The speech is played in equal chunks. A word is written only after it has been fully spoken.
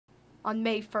On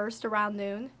May 1st, around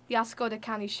noon, the Oscoda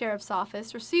County Sheriff's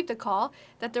Office received a call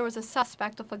that there was a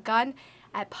suspect with a gun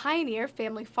at Pioneer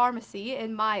Family Pharmacy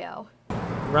in Mayo.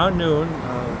 Around noon,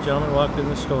 a gentleman walked in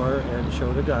the store and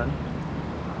showed a gun.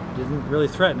 Didn't really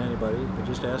threaten anybody, but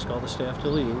just asked all the staff to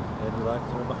leave, and he locked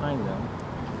the door behind them.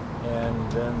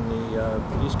 And then the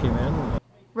police came in.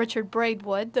 Richard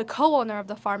Braidwood, the co-owner of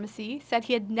the pharmacy, said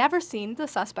he had never seen the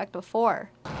suspect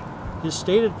before. His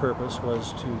stated purpose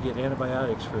was to get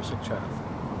antibiotics for a sick child,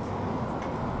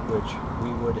 which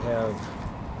we would have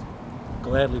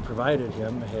gladly provided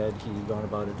him had he gone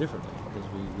about it differently, because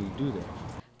we do that.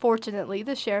 Fortunately,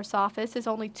 the sheriff's office is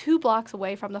only 2 blocks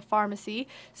away from the pharmacy,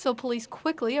 so police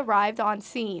quickly arrived on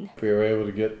scene. We were able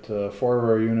to get 4 of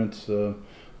our units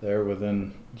there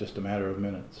within just a matter of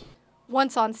minutes.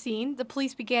 Once on scene, the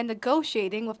police began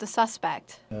negotiating with the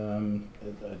suspect. I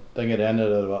think it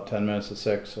ended at about 10 minutes to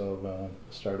 6, so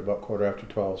started about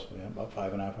 12:15, so yeah, about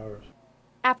 5.5 hours.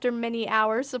 After many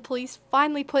hours, the police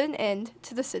finally put an end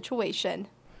to the situation.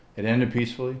 It ended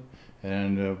peacefully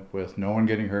and with no one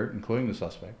getting hurt, including the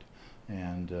suspect.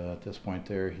 And at this point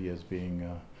there, he is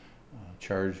being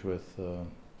charged with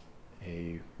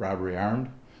a robbery armed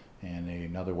and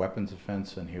another weapons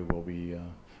offense, and he will be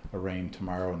arraigned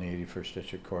tomorrow in the 81st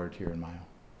District Court here in Mayo.